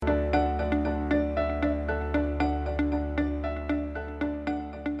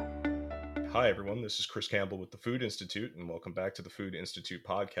Hi, everyone. This is Chris Campbell with the Food Institute, and welcome back to the Food Institute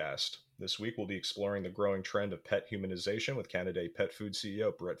podcast. This week, we'll be exploring the growing trend of pet humanization with Canada Pet Food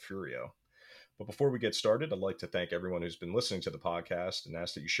CEO Brett Furio. But before we get started, I'd like to thank everyone who's been listening to the podcast and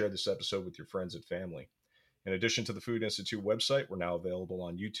ask that you share this episode with your friends and family. In addition to the Food Institute website, we're now available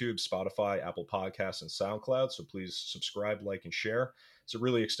on YouTube, Spotify, Apple Podcasts, and SoundCloud, so please subscribe, like, and share, as it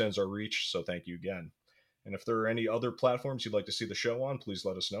really extends our reach, so thank you again. And if there are any other platforms you'd like to see the show on, please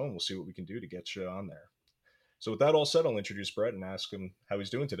let us know and we'll see what we can do to get you on there. So with that all said, I'll introduce Brett and ask him how he's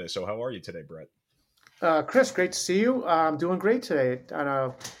doing today. So how are you today, Brett? Chris, great to see you. I'm doing great today on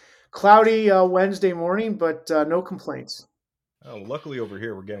a cloudy Wednesday morning, but no complaints. Oh, luckily over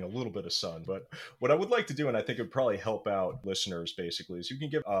here we're getting a little bit of sun, but what I would like to do, and I think it would probably help out listeners basically, is you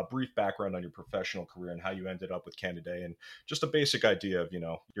can give a brief background on your professional career and how you ended up with Canada and just a basic idea of,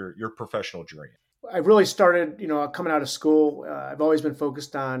 your professional journey. I really started, coming out of school. I've always been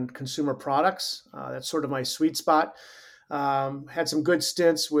focused on consumer products. That's sort of my sweet spot. Had some good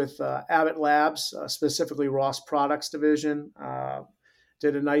stints with Abbott Labs, specifically Ross Products Division.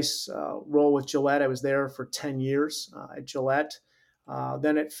 Did a nice role with Gillette. I was there for 10 years at Gillette,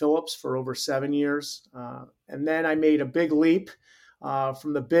 then at Philips for over 7 years. And then I made a big leap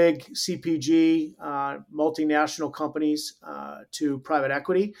from the big CPG multinational companies to private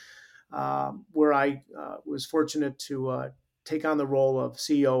equity, where I was fortunate to take on the role of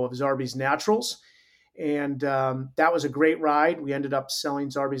CEO of Zarbee's Naturals. And that was a great ride. We ended up selling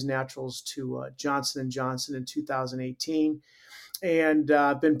Zarbee's Naturals to Johnson & Johnson in 2018. And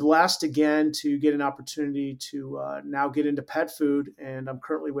been blessed again to get an opportunity to now get into pet food. And I'm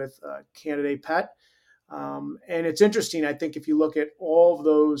currently with Canada Pet. And it's interesting. I think if you look at all of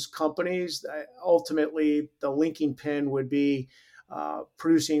those companies, ultimately the linking pin would be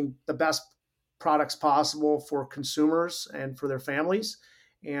producing the best products possible for consumers and for their families.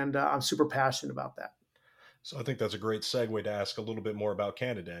 And I'm super passionate about that. So I think that's a great segue to ask a little bit more about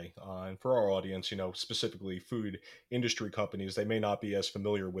Canada. And for our audience, specifically food industry companies, they may not be as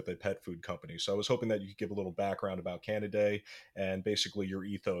familiar with a pet food company. So I was hoping that you could give a little background about Canada and basically your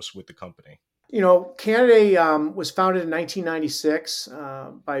ethos with the company. Canada was founded in 1996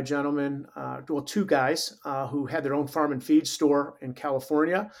 by a gentleman, two guys who had their own farm and feed store in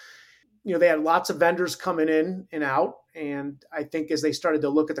California. They had lots of vendors coming in and out. And I think as they started to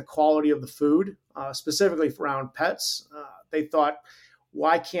look at the quality of the food, specifically around pets, they thought,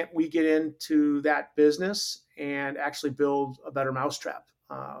 why can't we get into that business and actually build a better mousetrap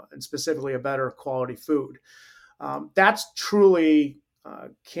and specifically a better quality food? That's truly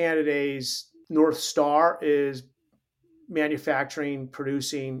Canada's North Star, is manufacturing,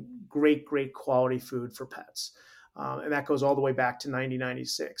 producing great quality food for pets. And that goes all the way back to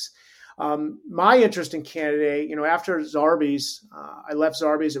 1996. My interest in Canada, after Zarbee's, I left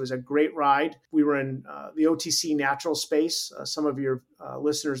Zarbee's. It was a great ride. We were in the OTC natural space. Some of your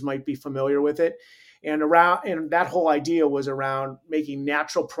listeners might be familiar with it. And that whole idea was around making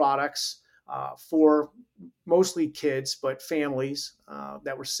natural products for mostly kids, but families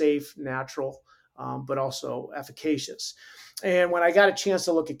that were safe, natural, but also efficacious. And when I got a chance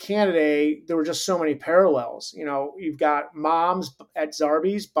to look at Canada, there were just so many parallels. You've got moms at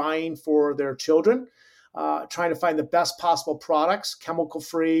Zarbee's buying for their children, trying to find the best possible products,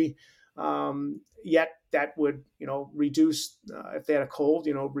 chemical-free, yet that would, reduce, if they had a cold,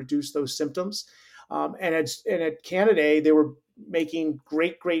 reduce those symptoms. And at Canada, they were making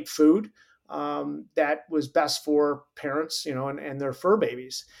great food that was best for parents, and their fur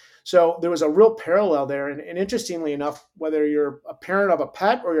babies. So there was a real parallel there. And interestingly enough, whether you're a parent of a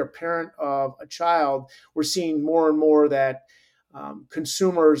pet or you're a parent of a child, we're seeing more and more that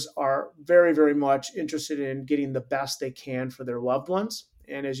consumers are very much interested in getting the best they can for their loved ones.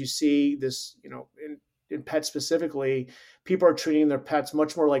 And as you see this, in pets specifically, people are treating their pets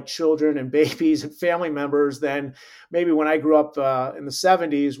much more like children and babies and family members than maybe when I grew up in the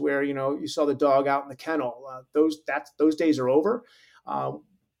 70s, where you saw the dog out in the kennel. Those days are over,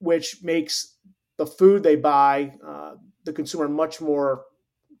 which makes the food they buy, the consumer, much more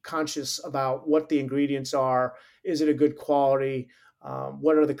conscious about what the ingredients are. Is it a good quality?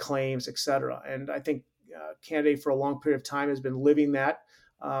 What are the claims, et cetera? And I think Canada for a long period of time has been living that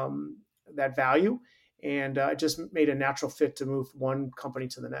value. And it just made a natural fit to move one company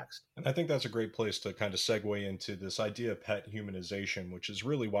to the next. And I think that's a great place to kind of segue into this idea of pet humanization, which is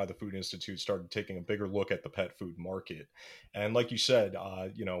really why the Food Institute started taking a bigger look at the pet food market. And like you said,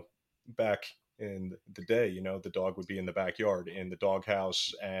 back in the day, the dog would be in the backyard in the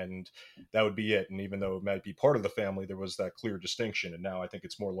doghouse, and that would be it. And even though it might be part of the family, there was that clear distinction. And now I think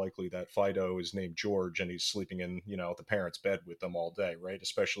it's more likely that Fido is named George and he's sleeping in, the parents' bed with them all day, right?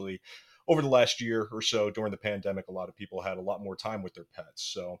 Especially over the last year or so during the pandemic, a lot of people had a lot more time with their pets.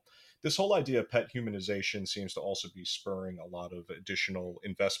 So this whole idea of pet humanization seems to also be spurring a lot of additional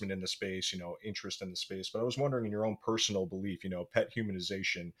investment in the space, interest in the space. But I was wondering, in your own personal belief, pet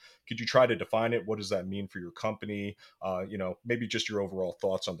humanization, could you try to define it? What does that mean for your company? Maybe just your overall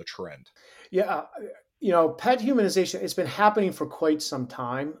thoughts on the trend. Yeah, pet humanization, it's been happening for quite some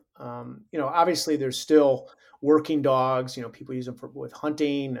time. Obviously there's still working dogs, people use them with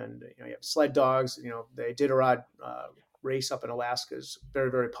hunting, and, you have sled dogs, the Iditarod race up in Alaska is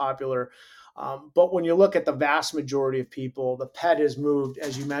very, very popular. But when you look at the vast majority of people, the pet has moved,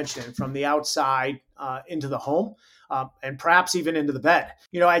 as you mentioned, from the outside into the home, and perhaps even into the bed.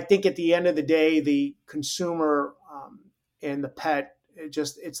 I think at the end of the day, the consumer and the pet,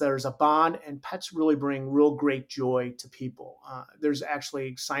 there's a bond, and pets really bring real great joy to people. There's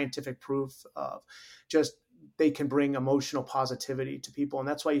actually scientific proof of just they can bring emotional positivity to people, and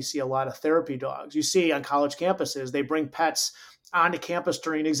that's why you see a lot of therapy dogs. You see on college campuses, they bring pets onto campus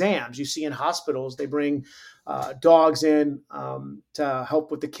during exams. You see in hospitals, they bring dogs in to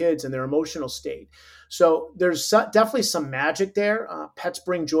help with the kids and their emotional state. So there's definitely some magic there. Pets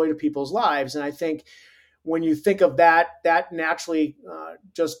bring joy to people's lives, and I think when you think of that, that naturally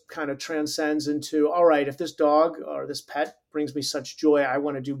just kind of transcends into, all right, if this dog or this pet brings me such joy, I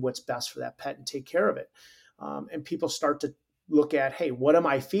want to do what's best for that pet and take care of it. And people start to look at, hey, what am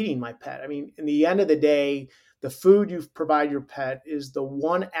I feeding my pet? I mean, in the end of the day, the food you provide your pet is the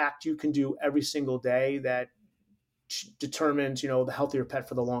one act you can do every single day that determines, the healthier pet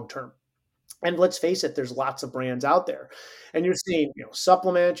for the long term. And let's face it, there's lots of brands out there, and you're seeing,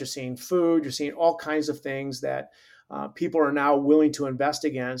 supplements, you're seeing food, you're seeing all kinds of things that people are now willing to invest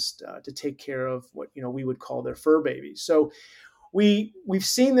against to take care of what we would call their fur babies. So we've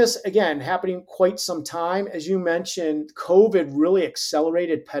seen this again happening quite some time. As you mentioned, COVID really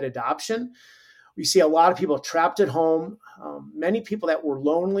accelerated pet adoption. We see a lot of people trapped at home, many people that were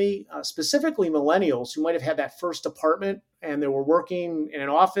lonely, specifically millennials who might have had that first apartment and they were working in an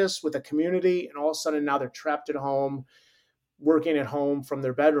office with a community, and all of a sudden now they're trapped at home, working at home from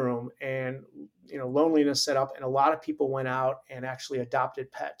their bedroom, and loneliness set up. And a lot of people went out and actually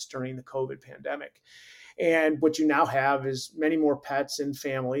adopted pets during the COVID pandemic. And what you now have is many more pets in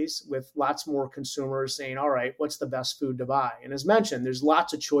families, with lots more consumers saying, all right, what's the best food to buy? And as mentioned, there's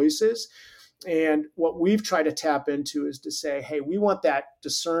lots of choices. And what we've tried to tap into is to say, hey, we want that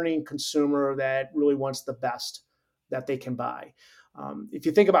discerning consumer that really wants the best that they can buy. If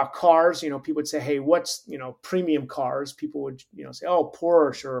you think about cars, people would say, hey, what's, premium cars? People would, say, oh,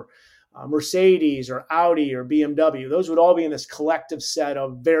 Porsche or Mercedes or Audi or BMW. Those would all be in this collective set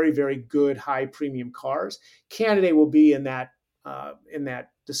of very, very good high premium cars. Candidate will be in that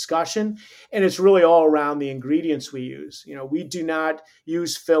discussion, and it's really all around the ingredients we use. We do not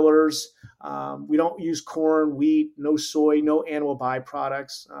use fillers. We don't use corn, wheat, no soy, no animal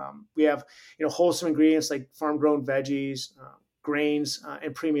byproducts. We have wholesome ingredients like farm-grown veggies, grains,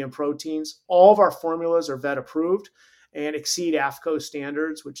 and premium proteins. All of our formulas are vet approved and exceed AAFCO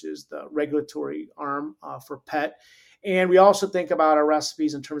standards, which is the regulatory arm for pet. And we also think about our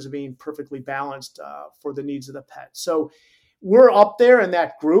recipes in terms of being perfectly balanced for the needs of the pet. So we're up there in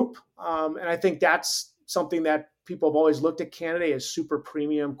that group. And I think that's something that people have always looked at Canada as super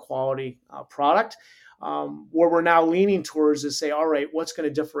premium quality product. Where we're now leaning towards is say, all right, what's going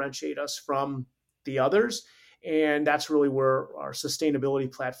to differentiate us from the others? And that's really where our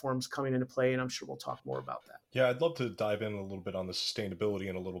sustainability platform's coming into play. And I'm sure we'll talk more about that. Yeah, I'd love to dive in a little bit on the sustainability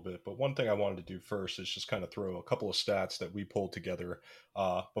in a little bit, but one thing I wanted to do first is just kind of throw a couple of stats that we pulled together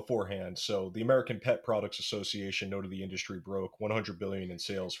beforehand. So the American Pet Products Association noted the industry broke 100 billion in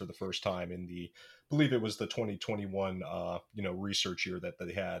sales for the first time in the, I believe it was the 2021 research year that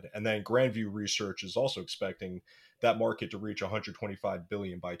they had, and then Grandview Research is also expecting that market to reach 125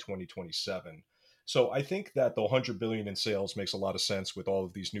 billion by 2027. So I think that the 100 billion in sales makes a lot of sense with all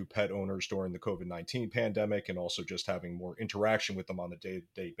of these new pet owners during the COVID-19 pandemic, and also just having more interaction with them on a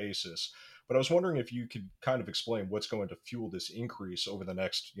day-to-day basis. But I was wondering if you could kind of explain what's going to fuel this increase over the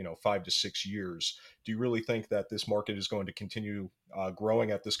next, 5 to 6 years. Do you really think that this market is going to continue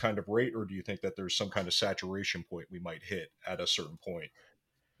growing at this kind of rate, or do you think that there's some kind of saturation point we might hit at a certain point?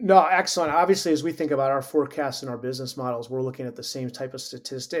 No, excellent. Obviously, as we think about our forecasts and our business models, we're looking at the same type of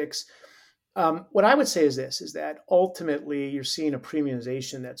statistics. What I would say is this, is that ultimately you're seeing a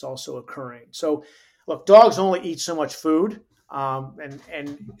premiumization that's also occurring. So look, dogs only eat so much food.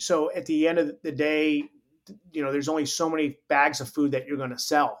 And so at the end of the day, there's only so many bags of food that you're going to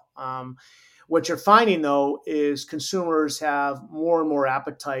sell. What you're finding though is consumers have more and more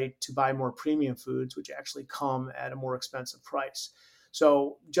appetite to buy more premium foods, which actually come at a more expensive price.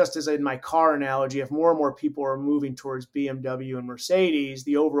 So just as in my car analogy, if more and more people are moving towards BMW and Mercedes,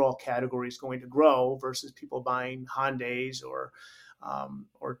 the overall category is going to grow versus people buying Hyundais or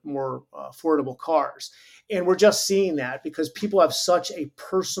more affordable cars. And we're just seeing that because people have such a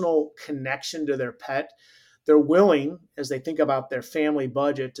personal connection to their pet. They're willing, as they think about their family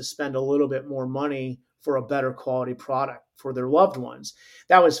budget, to spend a little bit more money for a better quality product for their loved ones.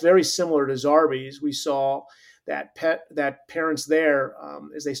 That was very similar to Zarbee's. We saw that parents there,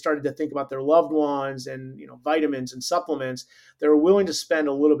 as they started to think about their loved ones and vitamins and supplements, they were willing to spend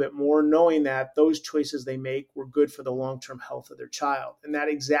a little bit more, knowing that those choices they make were good for the long-term health of their child. And that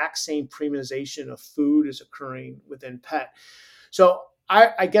exact same premiumization of food is occurring within pet. So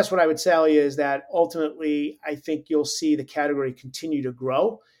I guess what I would say is that ultimately, I think you'll see the category continue to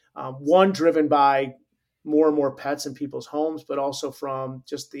grow. One, driven by more and more pets in people's homes, but also from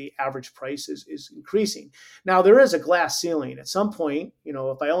just the average price is increasing. Now, there is a glass ceiling. At some point,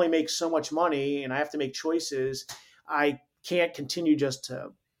 if I only make so much money and I have to make choices, I can't continue just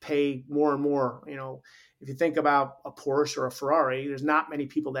to pay more and more. If you think about a Porsche or a Ferrari, there's not many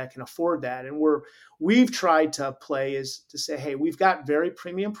people that can afford that. And we've tried to play is to say, hey, we've got very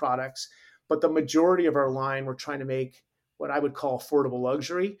premium products, but the majority of our line, we're trying to make what I would call affordable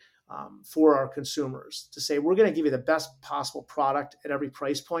luxury for our consumers, to say we're going to give you the best possible product at every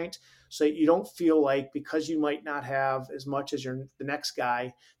price point, so that you don't feel like because you might not have as much as the next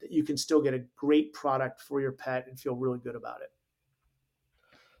guy, that you can still get a great product for your pet and feel really good about it.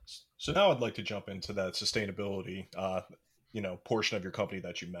 So now I'd like to jump into that sustainability, portion of your company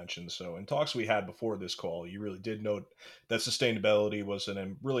that you mentioned. So in talks we had before this call, you really did note that sustainability was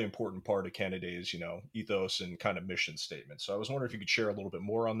a really important part of Canada's, ethos and kind of mission statement. So I was wondering if you could share a little bit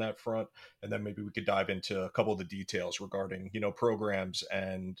more on that front, and then maybe we could dive into a couple of the details regarding, programs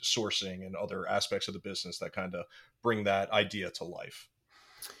and sourcing and other aspects of the business that kind of bring that idea to life.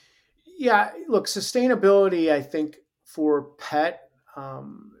 Yeah, look, sustainability, I think for pet,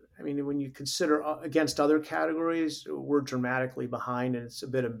 I mean, when you consider against other categories, we're dramatically behind, and it's a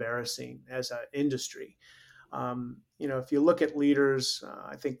bit embarrassing as an industry. If you look at leaders,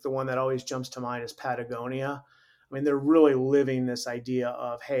 I think the one that always jumps to mind is Patagonia. I mean, they're really living this idea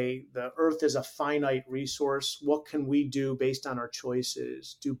of, hey, the earth is a finite resource. What can we do based on our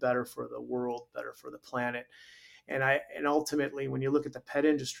choices, do better for the world, better for the planet? And ultimately, when you look at the pet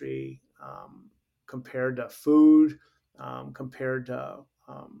industry, compared to food, compared to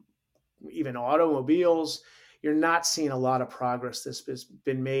even automobiles, you're not seeing a lot of progress that's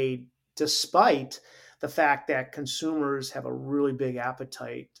been made, despite the fact that consumers have a really big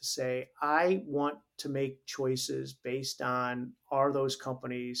appetite to say, I want to make choices based on, are those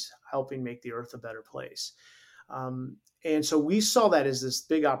companies helping make the earth a better place? And so we saw that as this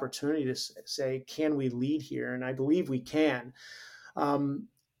big opportunity to say, can we lead here? And I believe we can. And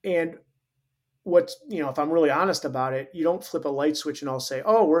if I'm really honest about it, you don't flip a light switch and I'll say,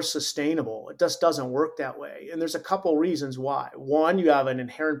 oh, we're sustainable. It just doesn't work that way. And there's a couple reasons why. One, you have an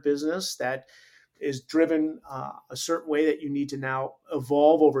inherent business that is driven a certain way that you need to now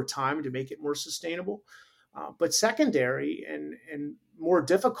evolve over time to make it more sustainable. But secondary and more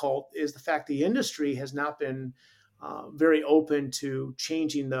difficult is the fact the industry has not been very open to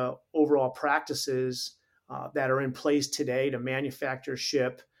changing the overall practices that are in place today to manufacture,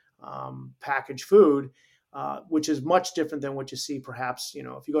 ship, packaged food, which is much different than what you see perhaps,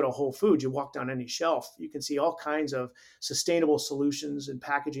 if you go to Whole Foods, you walk down any shelf, you can see all kinds of sustainable solutions and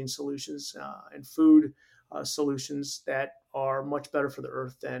packaging solutions and food solutions that are much better for the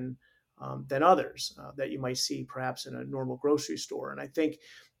earth than others that you might see perhaps in a normal grocery store. And I think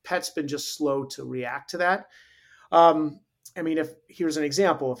pet's been just slow to react to that. I mean, here's an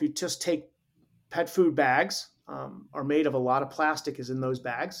example. If you just take pet food bags, are made of a lot of plastic is in those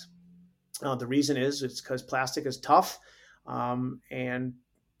bags. The reason is it's because plastic is tough, and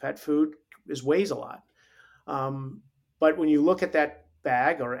pet food weighs a lot. But when you look at that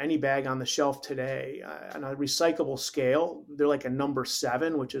bag or any bag on the shelf today, on a recyclable scale, they're like a number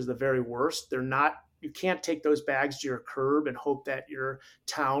 7, which is the very worst. They're not. You can't take those bags to your curb and hope that your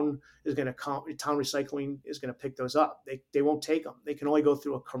town recycling is going to pick those up. They won't take them. They can only go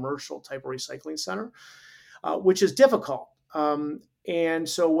through a commercial type of recycling center, which is difficult. And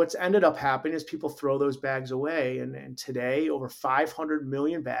so what's ended up happening is people throw those bags away. And today, over 500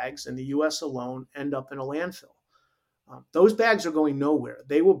 million bags in the US alone end up in a landfill. Those bags are going nowhere.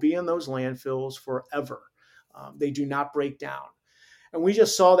 They will be in those landfills forever. They do not break down. And we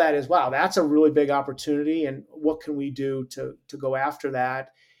just saw that as, wow, that's a really big opportunity. And what can we do to go after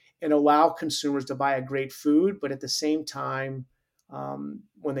that and allow consumers to buy a great food, but at the same time,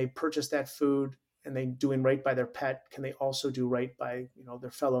 when they purchase that food, and they doing right by their pet, can they also do right by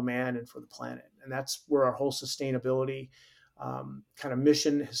their fellow man and for the planet? And that's where our whole sustainability kind of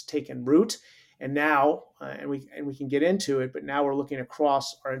mission has taken root. And now, and we can get into it, but now we're looking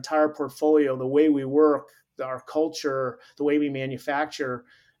across our entire portfolio, the way we work, our culture, the way we manufacture,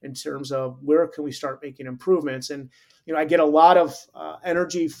 in terms of where can we start making improvements. And I get a lot of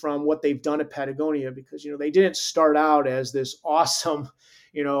energy from what they've done at Patagonia, because they didn't start out as this awesome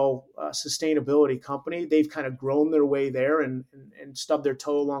sustainability company. They've kind of grown their way there and stubbed their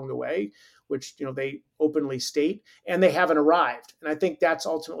toe along the way, which they openly state, and they haven't arrived. And I think that's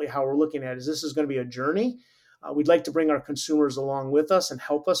ultimately how we're looking at it, is this is going to be a journey. We'd like to bring our consumers along with us and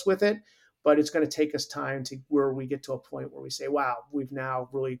help us with it, but it's going to take us time to where we get to a point where we say, wow, we've now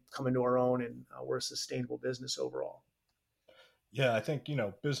really come into our own, and we're a sustainable business overall. Yeah, I think,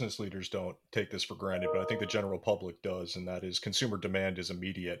 business leaders don't take this for granted, but I think the general public does, and that is consumer demand is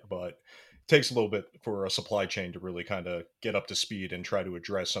immediate, but it takes a little bit for a supply chain to really kind of get up to speed and try to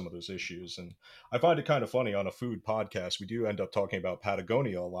address some of those issues. And I find it kind of funny, on a food podcast, we do end up talking about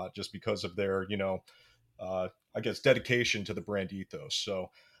Patagonia a lot just because of their, I guess, dedication to the brand ethos. So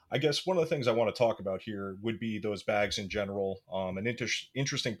I guess one of the things I want to talk about here would be those bags in general. An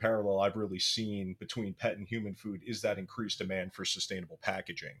interesting parallel I've really seen between pet and human food is that increased demand for sustainable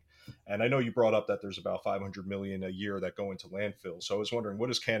packaging. And I know you brought up that there's about 500 million a year that go into landfill. So I was wondering, what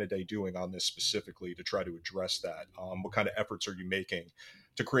is Canada doing on this specifically to try to address that? What kind of efforts are you making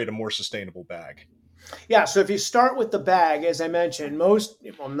to create a more sustainable bag? Yeah, so if you start with the bag, as I mentioned,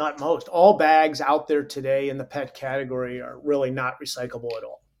 not most, all bags out there today in the pet category are really not recyclable at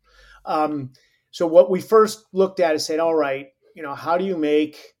all. Um, so what we first looked at is said, all right, how do you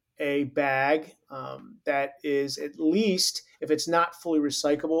make a bag that is, at least, if it's not fully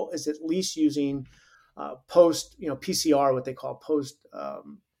recyclable, is at least using post, PCR, what they call post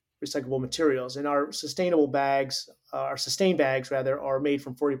recyclable materials. And our sustainable bags, our sustained bags rather, are made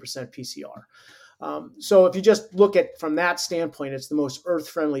from 40% PCR. So if you just look at from that standpoint, it's the most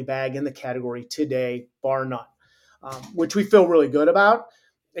earth-friendly bag in the category today, bar none, which we feel really good about.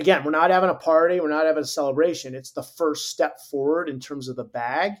 Again, we're not having a party, we're not having a celebration. It's the first step forward in terms of the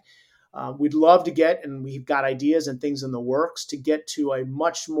bag. We'd love to get, and we've got ideas and things in the works to get to a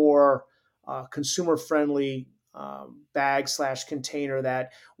much more consumer-friendly bag / container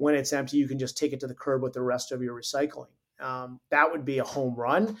that when it's empty, you can just take it to the curb with the rest of your recycling. That would be a home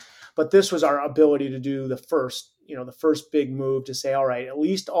run. But this was our ability to do the first big move to say, all right, at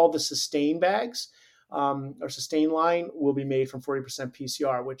least all the sustain bags, our sustain line will be made from 40%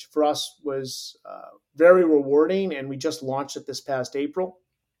 PCR, which for us was very rewarding. And we just launched it this past April.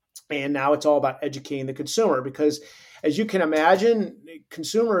 And now it's all about educating the consumer, because as you can imagine,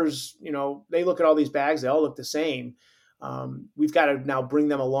 consumers, they look at all these bags, they all look the same. We've got to now bring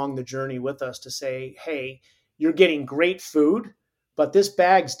them along the journey with us to say, hey, you're getting great food, but this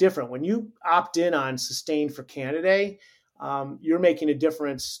bag's different. When you opt in on Sustain for Canada, you're making a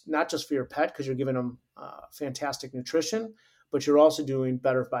difference, not just for your pet, because you're giving them fantastic nutrition, but you're also doing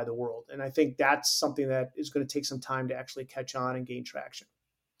better by the world. And I think that's something that is going to take some time to actually catch on and gain traction.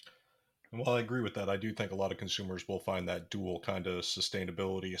 Well, I agree with that. I do think a lot of consumers will find that dual kind of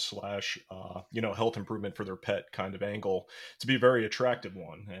sustainability / health improvement for their pet kind of angle to be a very attractive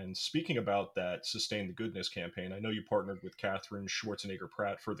one. And speaking about that Sustain the Goodness campaign, I know you partnered with Catherine Schwarzenegger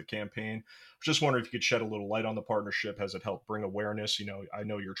Pratt for the campaign. I was just wondering if you could shed a little light on the partnership. Has it helped bring awareness? I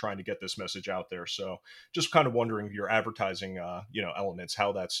know you're trying to get this message out there. So just kind of wondering your advertising, elements,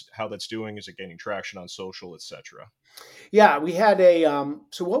 how that's doing. Is it gaining traction on social, etc.? Yeah, we had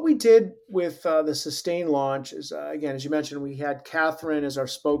so what we did with the Sustain launch is, again, as you mentioned, we had Catherine as our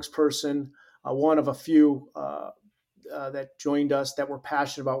spokesperson, one of a few that joined us that were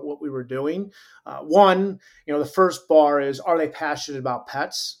passionate about what we were doing. One, the first bar is, are they passionate about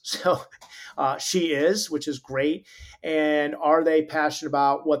pets? So she is, which is great. And are they passionate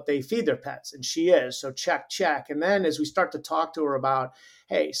about what they feed their pets? And she is. So check, check. And then as we start to talk to her about,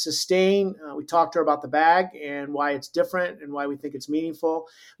 hey, Sustain, we talked to her about the bag and why it's different and why we think it's meaningful.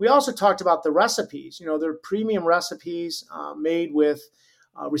 We also talked about the recipes. They're premium recipes made with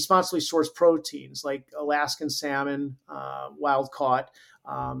responsibly sourced proteins like Alaskan salmon, wild caught,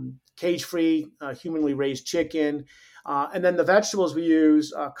 cage-free, humanly raised chicken. And then the vegetables we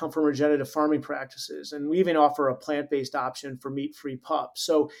use come from regenerative farming practices. And we even offer a plant-based option for meat-free pups.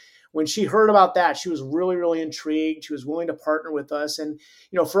 So when she heard about that, she was really, really intrigued. She was willing to partner with us. And,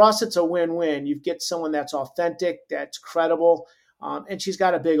 for us, it's a win-win. You get someone that's authentic, that's credible, and she's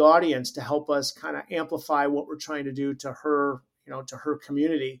got a big audience to help us kind of amplify what we're trying to do to her, to her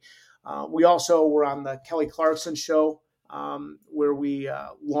community. We also were on the Kelly Clarkson show where we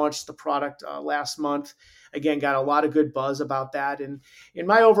launched the product last month. Again, got a lot of good buzz about that. And in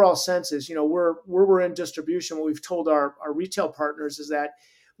my overall sense is, where we're in distribution, what we've told our retail partners is that,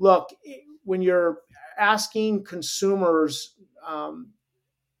 look, when you're asking consumers,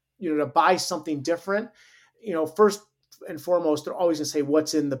 to buy something different, first and foremost, they're always going to say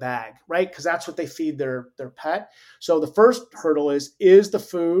what's in the bag, right? Because that's what they feed their pet. So the first hurdle is the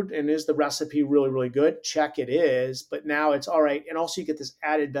food and is the recipe really, really good? Check, it is. But now it's all right. And also you get this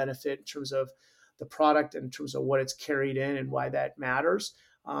added benefit in terms of the product, in terms of what it's carried in and why that matters.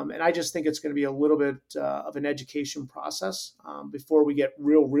 And I just think it's going to be a little bit of an education process before we get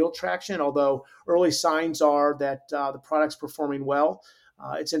real traction. Although early signs are that the product's performing well.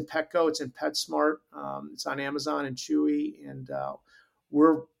 It's in Petco, it's in PetSmart, it's on Amazon and Chewy, and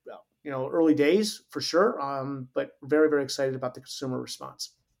we're early days for sure, but very, very excited about the consumer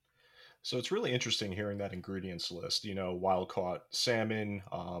response. So it's really interesting hearing that ingredients list. Wild caught salmon,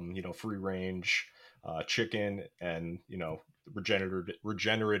 free range chicken, and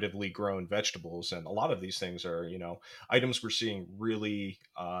regeneratively grown vegetables, and a lot of these things are items we're seeing really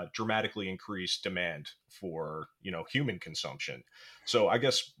dramatically increased demand for human consumption. So I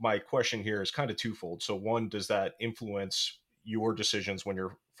guess my question here is kind of twofold. So one, does that influence your decisions when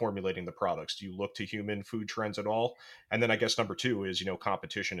you're formulating the products? Do you look to human food trends at all? And then I guess number two is,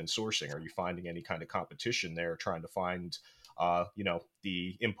 competition and sourcing. Are you finding any kind of competition there, trying to find,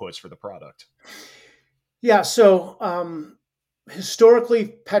 the inputs for the product? Yeah. So historically,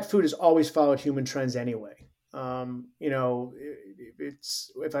 pet food has always followed human trends anyway.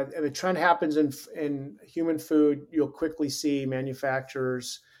 It's if a trend happens in human food, you'll quickly see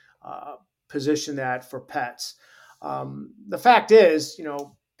manufacturers uh, position that for pets. The fact is,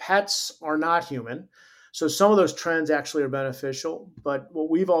 pets are not human. So some of those trends actually are beneficial. But what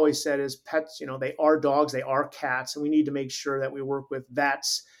we've always said is pets, they are dogs, they are cats, and we need to make sure that we work with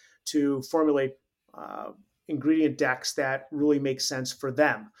vets to formulate uh, ingredient decks that really make sense for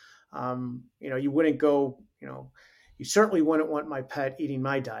them. You wouldn't go, you certainly wouldn't want my pet eating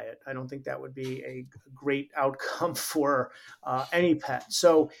my diet. I don't think that would be a great outcome for any pet.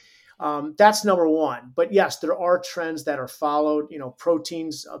 So that's number one. But yes, there are trends that are followed.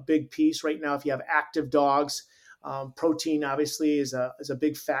 Protein's a big piece right now. If you have active dogs, protein obviously is a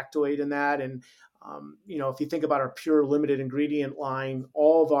big factoid in that. And if you think about our pure limited ingredient line,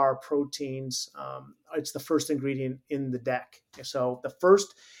 all of our proteins, it's the first ingredient in the deck. So the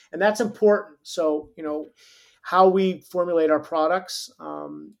first, and that's important. So how we formulate our products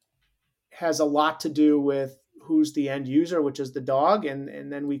has a lot to do with who's the end user, which is the dog.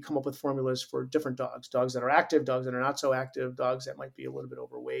 And then we come up with formulas for different dogs that are active, dogs that are not so active, dogs that might be a little bit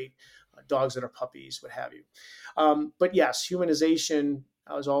overweight, dogs that are puppies, what have you. But yes, humanization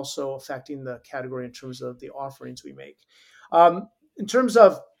is also affecting the category in terms of the offerings we make. In terms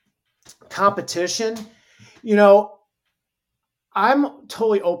of competition, you know, I'm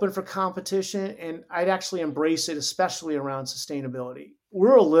totally open for competition and I'd actually embrace it, especially around sustainability.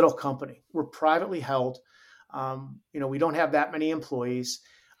 We're a little company, we're privately held. We don't have that many employees.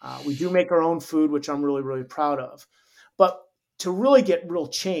 We do make our own food, which I'm really, really proud of. But to really get real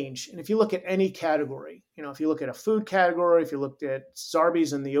change, and if you look at any category, if you look at a food category, if you looked at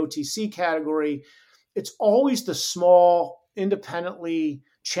Zarbee's in the OTC category, it's always the small, independently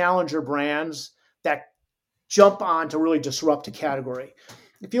challenger brands that jump on to really disrupt a category.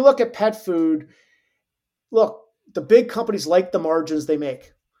 If you look at pet food, look, the big companies like the margins they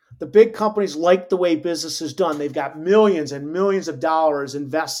make. The big companies like the way business is done. They've got millions and millions of dollars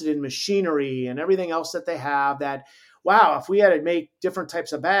invested in machinery and everything else that they have that, wow, if we had to make different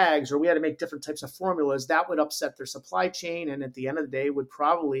types of bags or we had to make different types of formulas, that would upset their supply chain. And at the end of the day, would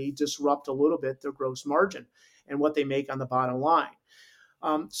probably disrupt a little bit their gross margin and what they make on the bottom line.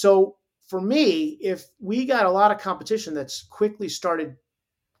 So for me, if we got a lot of competition that's quickly started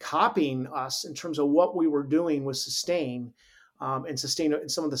copying us in terms of what we were doing with and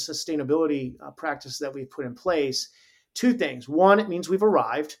some of the sustainability practices that we've put in place, two things. One, it means we've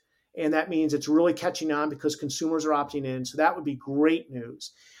arrived, and that means it's really catching on because consumers are opting in. So that would be great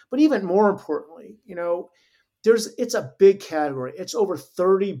news. But even more importantly, it's a big category. It's over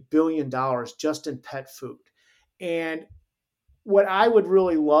 $30 billion just in pet food. And what I would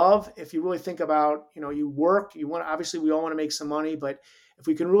really love, if you really think about, you work, you want, obviously we all want to make some money, but if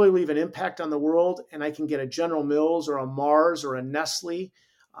we can really leave an impact on the world and I can get a General Mills or a Mars or a Nestle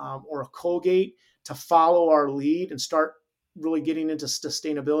or a Colgate to follow our lead and start really getting into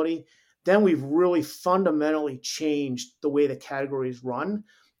sustainability, then we've really fundamentally changed the way the category is run.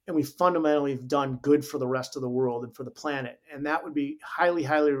 And we fundamentally have done good for the rest of the world and for the planet. And that would be highly,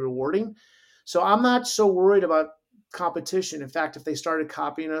 highly rewarding. So I'm not so worried about competition. In fact, if they started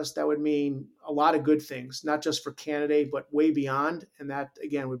copying us, that would mean a lot of good things, not just for Canada, but way beyond. And that,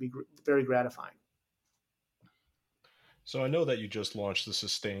 again, would be very gratifying. So I know that you just launched the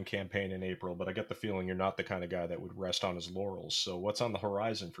Sustain campaign in April, but I get the feeling you're not the kind of guy that would rest on his laurels. So what's on the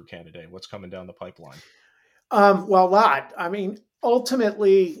horizon for Canada? What's coming down the pipeline? Well, a lot. I mean,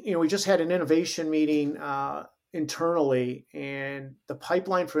 ultimately, we just had an innovation meeting internally, and the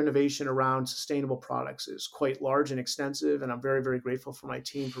pipeline for innovation around sustainable products is quite large and extensive. And I'm very, very grateful for my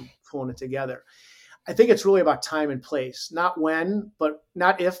team for pulling it together. I think it's really about time and place, not when, but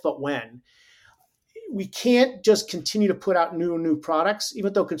not if, but when. We can't just continue to put out new products,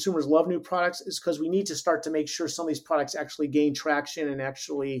 even though consumers love new products, is because we need to start to make sure some of these products actually gain traction and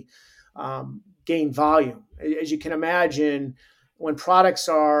actually gain volume. As you can imagine, when products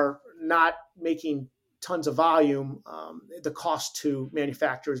are not making tons of volume, the cost to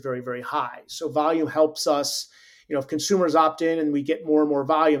manufacture is very, very high. So volume helps us. If consumers opt in and we get more and more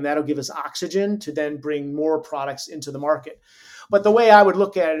volume, that'll give us oxygen to then bring more products into the market. But the way I would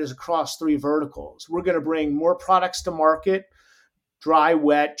look at it is across three verticals. We're going to bring more products to market, dry,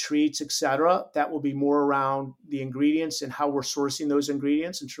 wet, treats, et cetera. That will be more around the ingredients and how we're sourcing those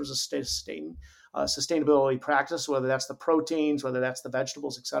ingredients in terms of sustainability practice, whether that's the proteins, whether that's the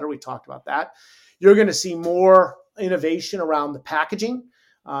vegetables, et cetera. We talked about that. You're going to see more innovation around the packaging.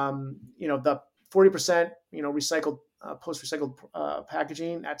 The 40%, recycled, post-recycled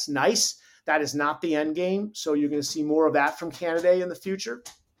packaging. That's nice. That is not the end game. So you're going to see more of that from Canada in the future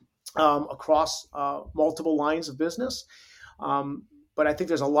across multiple lines of business. But I think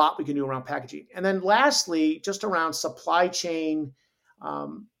there's a lot we can do around packaging. And then lastly, just around supply chain,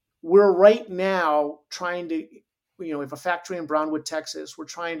 we're right now trying to, if a factory in Brownwood, Texas, we're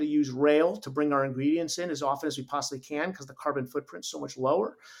trying to use rail to bring our ingredients in as often as we possibly can because the carbon footprint is so much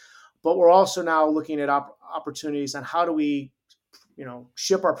lower. But we're also now looking at opportunities on how do we,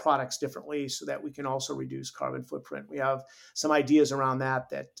 ship our products differently so that we can also reduce carbon footprint. We have some ideas around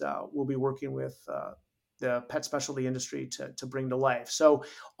that we'll be working with the pet specialty industry to bring to life. So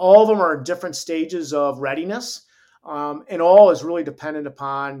all of them are in different stages of readiness, and all is really dependent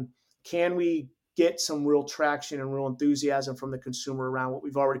upon can we get some real traction and real enthusiasm from the consumer around what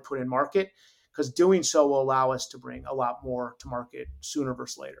we've already put in market, because doing so will allow us to bring a lot more to market sooner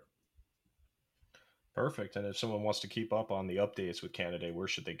versus later. Perfect. And if someone wants to keep up on the updates with Canada, where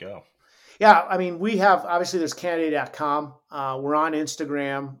should they go? Yeah, I mean, we have obviously there's Candidate.com. We're on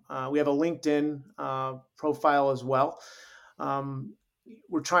Instagram. We have a LinkedIn profile as well.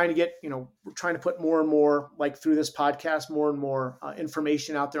 We're trying to we're trying to put more and more, like through this podcast, more and more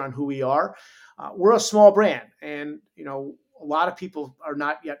information out there on who we are. We're a small brand, and a lot of people are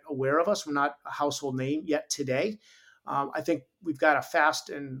not yet aware of us. We're not a household name yet today. I think we've got a fast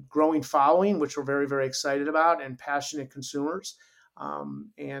and growing following, which we're very, very excited about, and passionate consumers.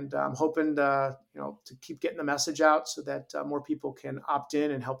 And I'm hoping to keep getting the message out so that more people can opt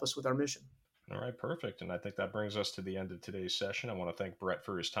in and help us with our mission. All right, perfect. And I think that brings us to the end of today's session. I want to thank Brett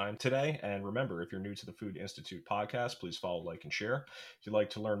for his time today. And remember, if you're new to the Food Institute podcast, please follow, like, and share. If you'd like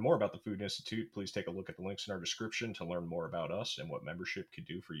to learn more about the Food Institute, please take a look at the links in our description to learn more about us and what membership could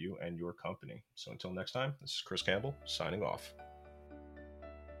do for you and your company. So until next time, this is Chris Campbell signing off.